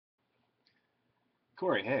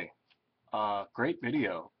Corey, hey, great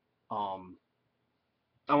video. Um,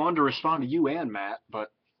 I wanted to respond to you and Matt, but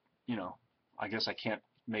you know, I guess I can't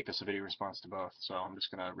make this a video response to both, so I'm just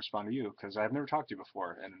gonna respond to you because I've never talked to you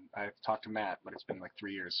before, and I've talked to Matt, but it's been like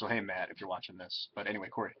 3 years. So hey, Matt, if you're watching this. But anyway,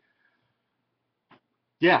 Corey,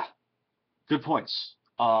 yeah, good points.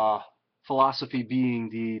 Philosophy being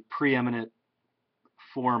the preeminent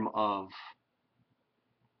form of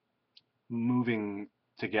moving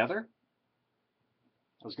together.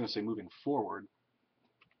 I was gonna say moving forward.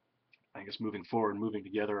 I guess moving forward and moving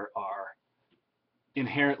together are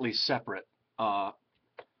inherently separate. Uh,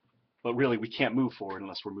 but really, we can't move forward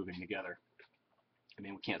unless we're moving together. I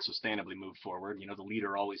mean, we can't sustainably move forward. You know, the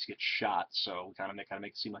leader always gets shot, so we kind of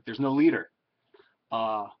make it seem like there's no leader.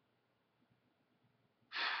 Uh,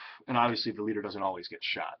 and obviously, the leader doesn't always get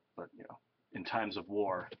shot, but you know, in times of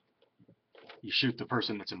war, you shoot the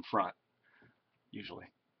person that's in front usually.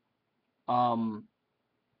 Um,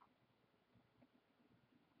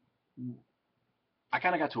 I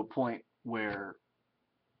kind of got to a point where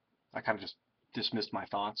I kind of just dismissed my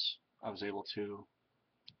thoughts. I was able to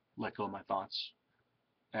let go of my thoughts,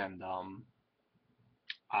 and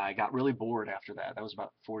I got really bored after that. That was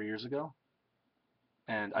about 4 years ago,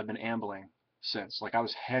 and I've been ambling since. Like I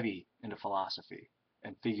was heavy into philosophy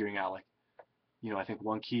and figuring out like, you know, I think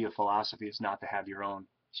one key of philosophy is not to have your own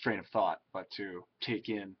strain of thought, but to take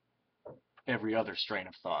in every other strain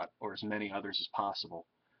of thought or as many others as possible.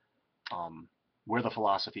 Where the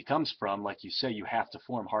philosophy comes from, like you say, you have to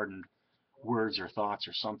form hardened words or thoughts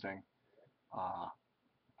or something. Uh,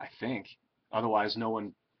 I think. Otherwise, no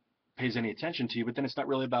one pays any attention to you. But then it's not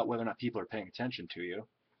really about whether or not people are paying attention to you,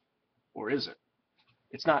 or is it?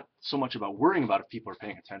 It's not so much about worrying about if people are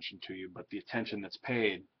paying attention to you, but the attention that's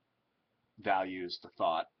paid values the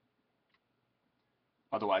thought.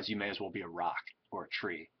 Otherwise, you may as well be a rock or a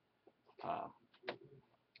tree. Uh,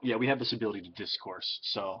 yeah, we have this ability to discourse.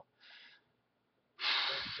 So,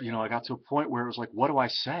 you know, I got to a point where it was like, what do I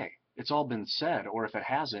say? It's all been said, or if it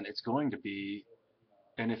hasn't, it's going to be,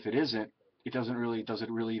 and if it isn't, it doesn't really, does it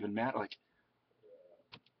really even matter? Like,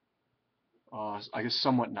 I guess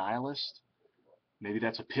somewhat nihilist. Maybe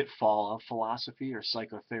that's a pitfall of philosophy or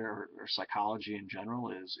psychotherapy or psychology in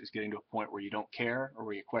general is getting to a point where you don't care or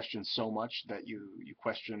where you question so much that you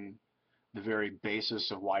question the very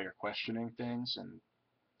basis of why you're questioning things and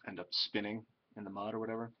end up spinning in the mud or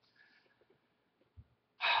whatever.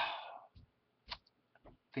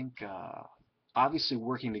 I think obviously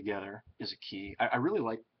working together is a key. I really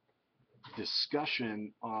like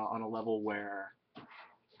discussion on a level where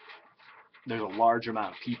there's a large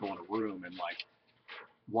amount of people in a room and like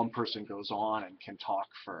one person goes on and can talk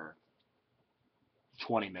for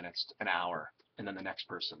 20 minutes, an hour, and then the next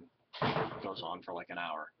person goes on for like an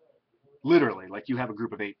hour. Literally, like you have a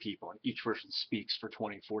group of 8 people and each person speaks for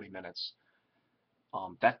 20, 40 minutes.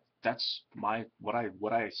 That's my what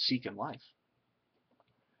I seek in life.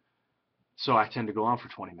 So I tend to go on for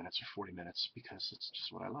 20 minutes or 40 minutes because it's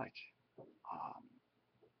just what I like. Um,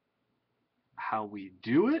 how we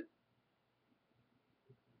do it,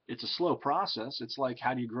 it's a slow process. It's like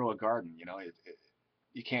how do you grow a garden? You know,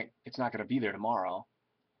 you can't. It's not going to be there tomorrow,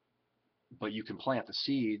 but you can plant the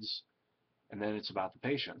seeds, and then it's about the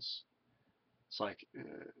patience. It's like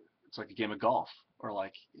it's like a game of golf, or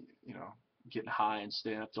like you know, getting high and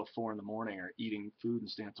staying up till 4 in the morning, or eating food and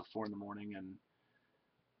staying up till 4 in the morning, and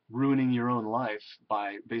ruining your own life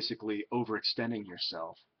by basically overextending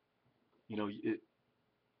yourself. You know,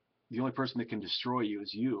 the only person that can destroy you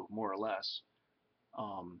is you, more or less.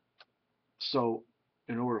 Um, so,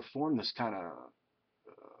 in order to form this kind of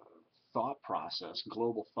thought process,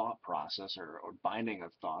 global thought process, or binding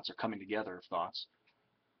of thoughts, or coming together of thoughts,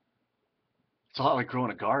 it's a lot like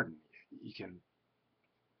growing a garden. You can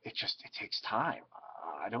it takes time.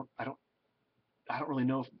 I don't really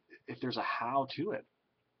know if there's a how to it.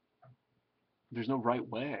 There's no right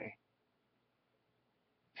way.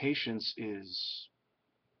 Patience is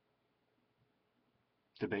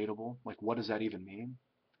debatable. Like, what does that even mean?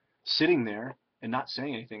 Sitting there and not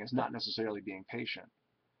saying anything is not necessarily being patient.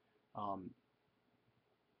 Um,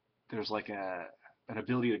 there's like an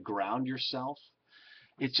ability to ground yourself.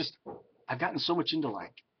 It's just I've gotten so much into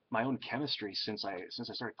like my own chemistry since I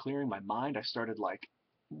started clearing my mind. I started like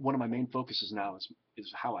one of my main focuses now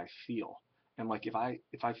is how I feel. And like if I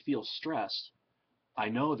feel stressed, I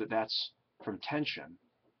know that that's from tension.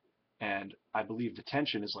 And I believe the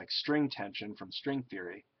tension is like string tension from string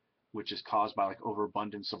theory, which is caused by like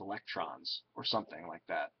overabundance of electrons or something like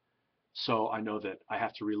that. So I know that I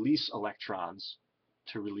have to release electrons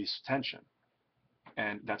to release tension.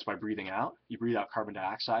 and that's by breathing out. You breathe out carbon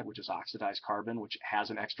dioxide, which is oxidized carbon, which has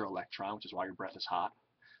an extra electron, which is why your breath is hot.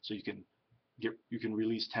 So you can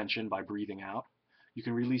release tension by breathing out. You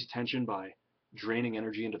can release tension by draining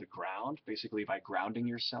energy into the ground, basically by grounding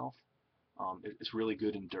yourself. It's really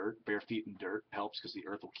good in dirt. Bare feet in dirt helps because the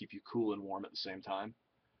earth will keep you cool and warm at the same time.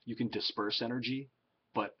 You can disperse energy,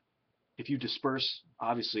 but if you disperse,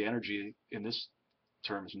 obviously energy in this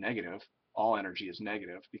term is negative. All energy is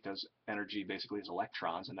negative because energy basically is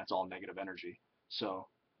electrons, and that's all negative energy. So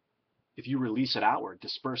if you release it outward,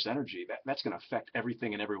 disperse energy, that's going to affect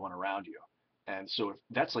everything and everyone around you. And so if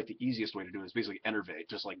that's like the easiest way to do it is basically enervate,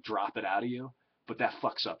 just like drop it out of you, but that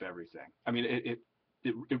fucks up everything. I mean,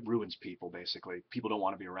 it ruins people basically. People don't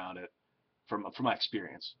want to be around it from my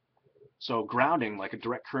experience. So grounding, like a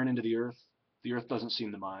direct current into the earth doesn't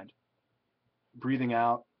seem to mind. Breathing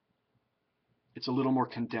out, it's a little more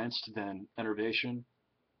condensed than enervation.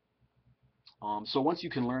 So once you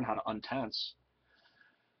can learn how to untense,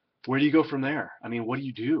 where do you go from there? I mean, what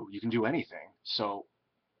do? You can do anything. So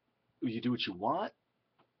you do what you want.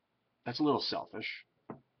 That's a little selfish.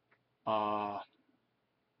 Uh,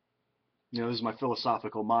 this is my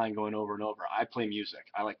philosophical mind going over and over. I play music.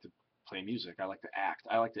 I like to play music. I like to act.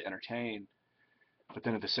 I like to entertain. But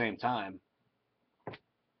then at the same time,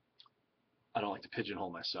 I don't like to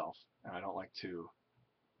pigeonhole myself, and I don't like to.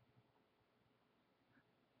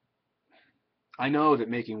 I know that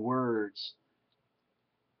making words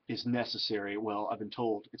is necessary. Well, I've been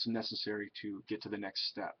told it's necessary to get to the next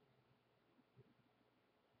step.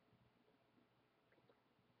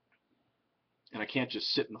 And I can't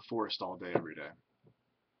just sit in the forest all day, every day.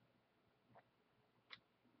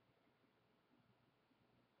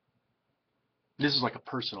 This is like a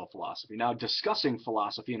personal philosophy. Now, discussing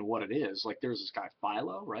philosophy and what it is, like there's this guy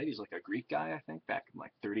Philo, right? He's like a Greek guy, I think, back in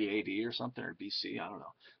like 30 AD or something, or BC, I don't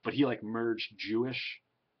know. But he like merged Jewish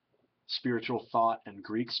spiritual thought and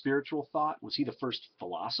Greek spiritual thought. Was he the first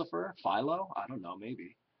philosopher, Philo? I don't know,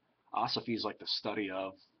 maybe. Philosophy is like the study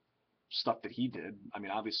of stuff that he did. I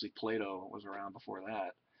mean, obviously Plato was around before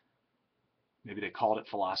that. Maybe they called it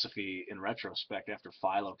philosophy in retrospect after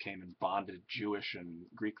Philo came and bonded Jewish and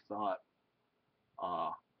Greek thought.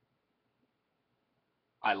 Uh,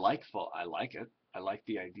 I like it. I like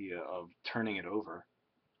the idea of turning it over,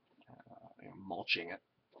 mulching it.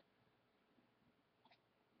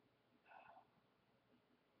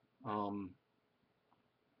 Um,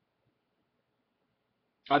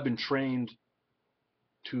 I've been trained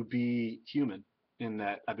to be human in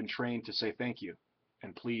that I've been trained to say thank you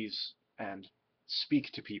and please and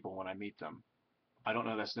speak to people when I meet them. I don't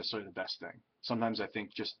know that's necessarily the best thing. Sometimes I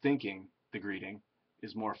think just thinking the greeting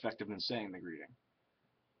is more effective than saying the greeting.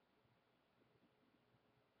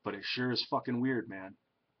 But it sure is fucking weird, man.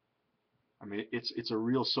 I mean, it's a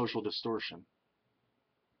real social distortion,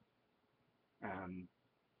 and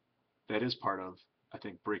that is part of, I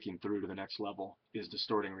think, breaking through to the next level is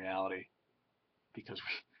distorting reality because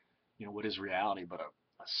what is reality but a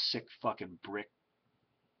sick fucking brick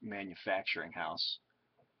manufacturing house?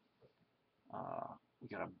 We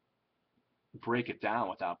gotta break it down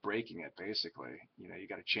without breaking it. Basically, you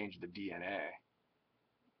gotta change the DNA.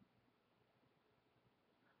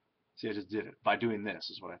 See, I just did it by doing this.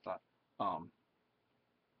 Is what I thought. Um,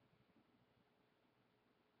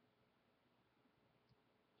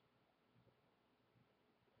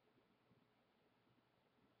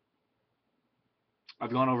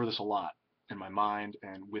 I've gone over this a lot in my mind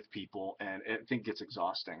and with people, and I think it's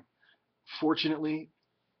exhausting. Fortunately,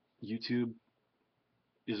 YouTube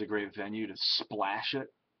is a great venue to splash it.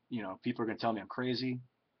 People are going to tell me I'm crazy,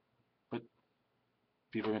 but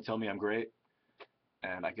people are going to tell me I'm great.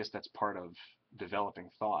 And I guess that's part of developing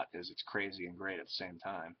thought is it's crazy and great at the same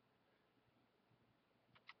time.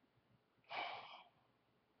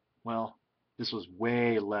 Well, this was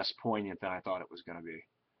way less poignant than I thought it was going to be.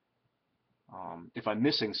 If I'm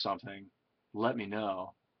missing something, let me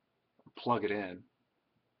know. Plug it in.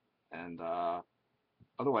 And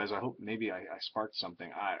otherwise, I hope maybe I sparked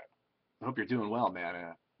something. I hope you're doing well, man.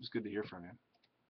 It was good to hear from you.